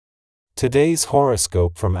Today's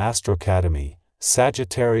horoscope from AstroCademy,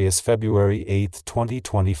 Sagittarius, February 8,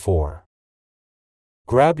 2024.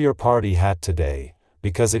 Grab your party hat today,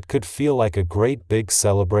 because it could feel like a great big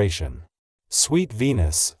celebration. Sweet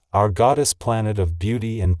Venus, our goddess planet of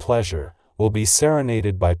beauty and pleasure, will be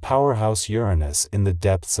serenaded by powerhouse Uranus in the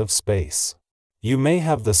depths of space. You may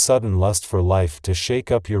have the sudden lust for life to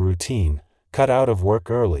shake up your routine, cut out of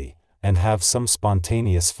work early, and have some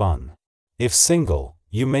spontaneous fun. If single,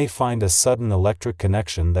 you may find a sudden electric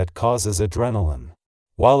connection that causes adrenaline.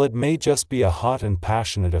 While it may just be a hot and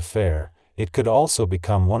passionate affair, it could also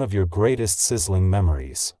become one of your greatest sizzling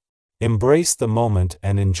memories. Embrace the moment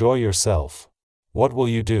and enjoy yourself. What will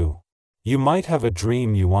you do? You might have a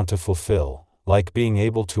dream you want to fulfill, like being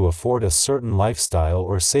able to afford a certain lifestyle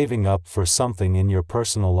or saving up for something in your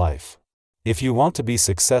personal life. If you want to be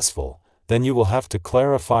successful, then you will have to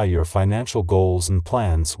clarify your financial goals and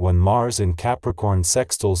plans when Mars in Capricorn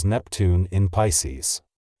sextiles Neptune in Pisces.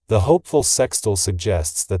 The hopeful sextile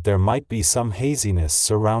suggests that there might be some haziness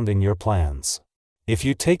surrounding your plans. If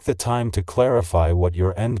you take the time to clarify what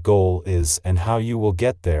your end goal is and how you will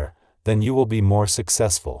get there, then you will be more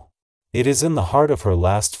successful. It is in the heart of her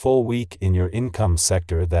last full week in your income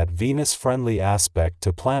sector that Venus-friendly aspect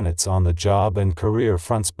to planets on the job and career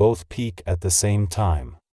fronts both peak at the same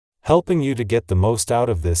time. Helping you to get the most out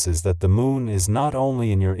of this is that the moon is not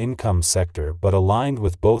only in your income sector but aligned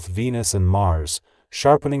with both Venus and Mars,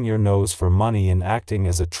 sharpening your nose for money and acting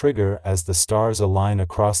as a trigger as the stars align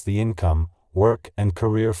across the income, work, and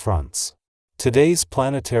career fronts. Today's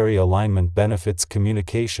planetary alignment benefits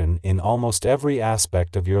communication in almost every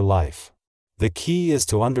aspect of your life. The key is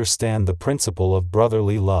to understand the principle of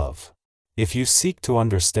brotherly love. If you seek to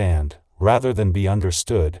understand, rather than be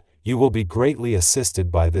understood, you will be greatly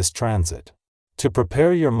assisted by this transit. To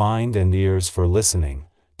prepare your mind and ears for listening,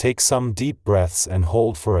 take some deep breaths and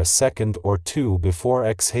hold for a second or two before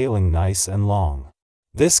exhaling nice and long.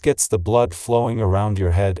 This gets the blood flowing around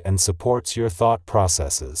your head and supports your thought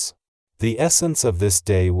processes. The essence of this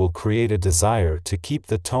day will create a desire to keep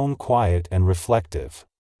the tone quiet and reflective.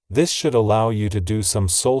 This should allow you to do some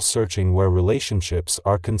soul-searching where relationships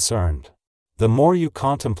are concerned. The more you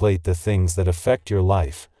contemplate the things that affect your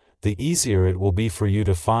life, the easier it will be for you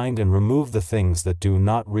to find and remove the things that do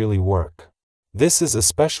not really work. This is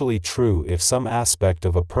especially true if some aspect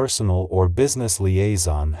of a personal or business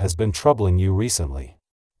liaison has been troubling you recently.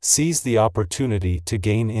 Seize the opportunity to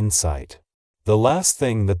gain insight. The last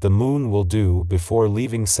thing that the moon will do before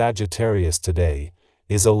leaving Sagittarius today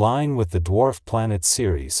is align with the dwarf planet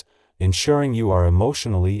Ceres, ensuring you are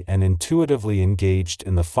emotionally and intuitively engaged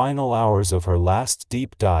in the final hours of her last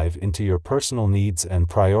deep dive into your personal needs and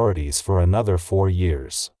priorities for another 4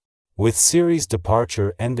 years. With Ceres'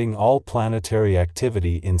 departure ending all planetary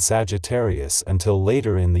activity in Sagittarius until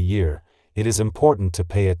later in the year, it is important to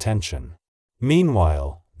pay attention.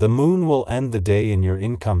 Meanwhile, the moon will end the day in your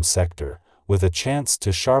income sector, with a chance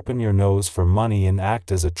to sharpen your nose for money and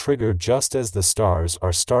act as a trigger just as the stars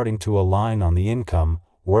are starting to align on the income,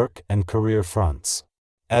 work, and career fronts.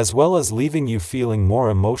 As well as leaving you feeling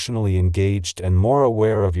more emotionally engaged and more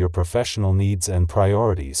aware of your professional needs and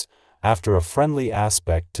priorities. After a friendly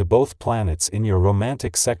aspect to both planets in your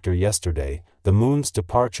romantic sector yesterday, the moon's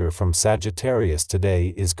departure from Sagittarius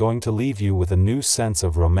today is going to leave you with a new sense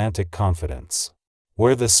of romantic confidence.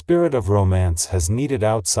 Where the spirit of romance has needed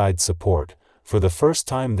outside support, for the first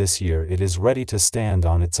time this year it is ready to stand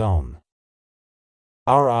on its own.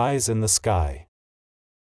 Our eyes in the sky.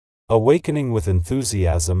 Awakening with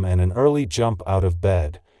enthusiasm and an early jump out of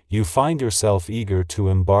bed, you find yourself eager to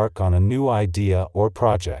embark on a new idea or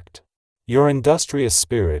project. Your industrious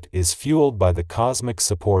spirit is fueled by the cosmic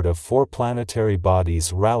support of 4 planetary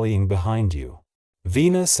bodies rallying behind you.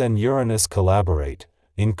 Venus and Uranus collaborate,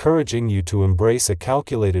 encouraging you to embrace a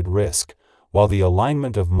calculated risk, while the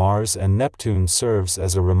alignment of Mars and Neptune serves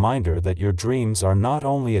as a reminder that your dreams are not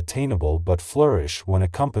only attainable but flourish when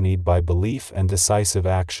accompanied by belief and decisive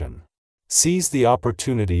action. Seize the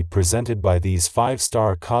opportunity presented by these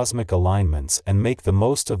 5-star cosmic alignments and make the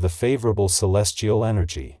most of the favorable celestial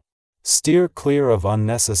energy. Steer clear of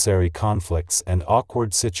unnecessary conflicts and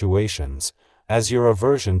awkward situations, as your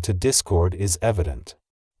aversion to discord is evident.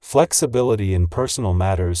 Flexibility in personal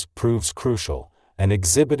matters proves crucial, and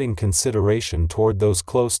exhibiting consideration toward those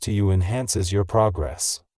close to you enhances your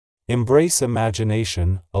progress. Embrace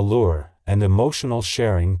imagination, allure, and emotional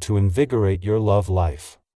sharing to invigorate your love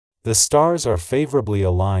life. The stars are favorably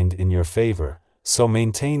aligned in your favor, so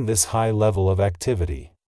maintain this high level of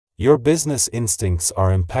activity. Your business instincts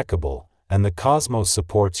are impeccable, and the cosmos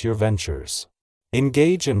supports your ventures.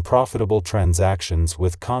 Engage in profitable transactions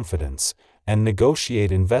with confidence, and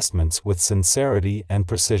negotiate investments with sincerity and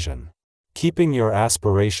precision. Keeping your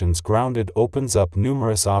aspirations grounded opens up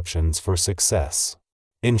numerous options for success.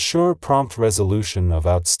 Ensure prompt resolution of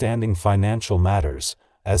outstanding financial matters,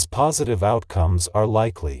 as positive outcomes are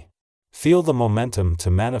likely. Feel the momentum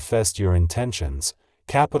to manifest your intentions,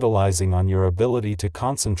 capitalizing on your ability to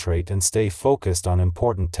concentrate and stay focused on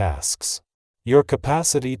important tasks. Your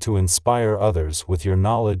capacity to inspire others with your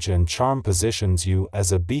knowledge and charm positions you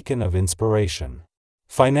as a beacon of inspiration.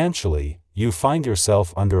 Financially, you find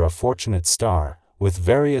yourself under a fortunate star, with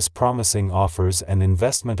various promising offers and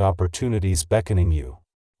investment opportunities beckoning you.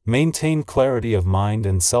 Maintain clarity of mind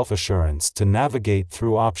and self-assurance to navigate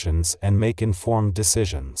through options and make informed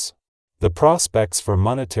decisions. The prospects for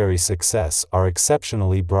monetary success are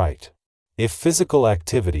exceptionally bright. If physical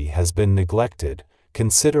activity has been neglected,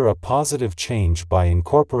 consider a positive change by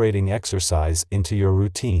incorporating exercise into your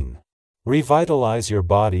routine. Revitalize your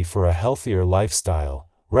body for a healthier lifestyle,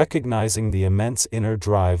 recognizing the immense inner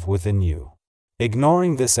drive within you.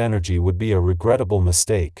 Ignoring this energy would be a regrettable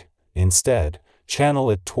mistake. Instead, channel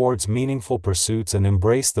it towards meaningful pursuits and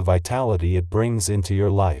embrace the vitality it brings into your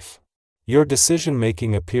life. Your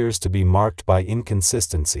decision-making appears to be marked by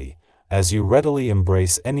inconsistency, as you readily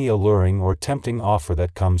embrace any alluring or tempting offer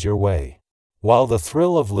that comes your way. While the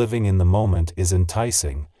thrill of living in the moment is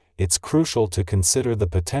enticing, it's crucial to consider the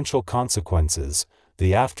potential consequences,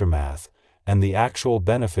 the aftermath, and the actual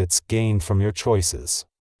benefits gained from your choices.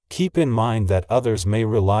 Keep in mind that others may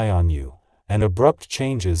rely on you, and abrupt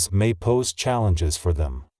changes may pose challenges for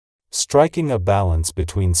them. Striking a balance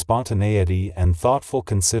between spontaneity and thoughtful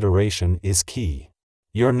consideration is key.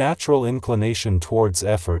 Your natural inclination towards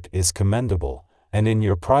effort is commendable, and in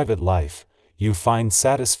your private life, you find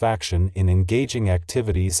satisfaction in engaging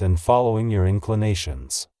activities and following your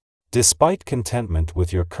inclinations. Despite contentment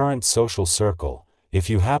with your current social circle, if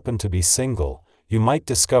you happen to be single, you might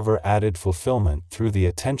discover added fulfillment through the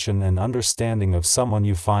attention and understanding of someone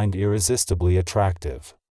you find irresistibly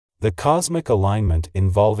attractive. The cosmic alignment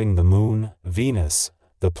involving the Moon, Venus,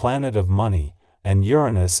 the planet of money, and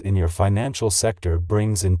Uranus in your financial sector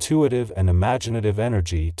brings intuitive and imaginative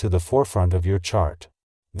energy to the forefront of your chart.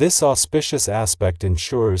 This auspicious aspect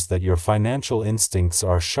ensures that your financial instincts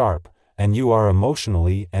are sharp, and you are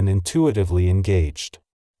emotionally and intuitively engaged.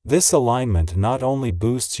 This alignment not only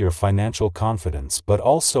boosts your financial confidence but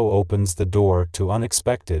also opens the door to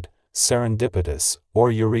unexpected, serendipitous,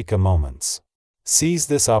 or eureka moments. Seize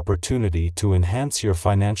this opportunity to enhance your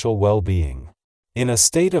financial well-being. In a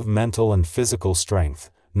state of mental and physical strength,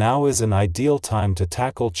 now is an ideal time to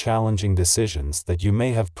tackle challenging decisions that you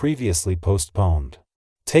may have previously postponed.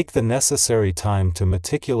 Take the necessary time to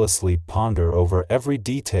meticulously ponder over every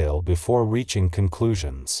detail before reaching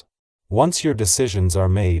conclusions. Once your decisions are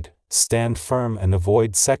made, stand firm and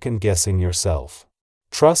avoid second-guessing yourself.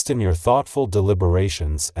 Trust in your thoughtful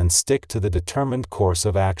deliberations and stick to the determined course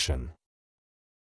of action.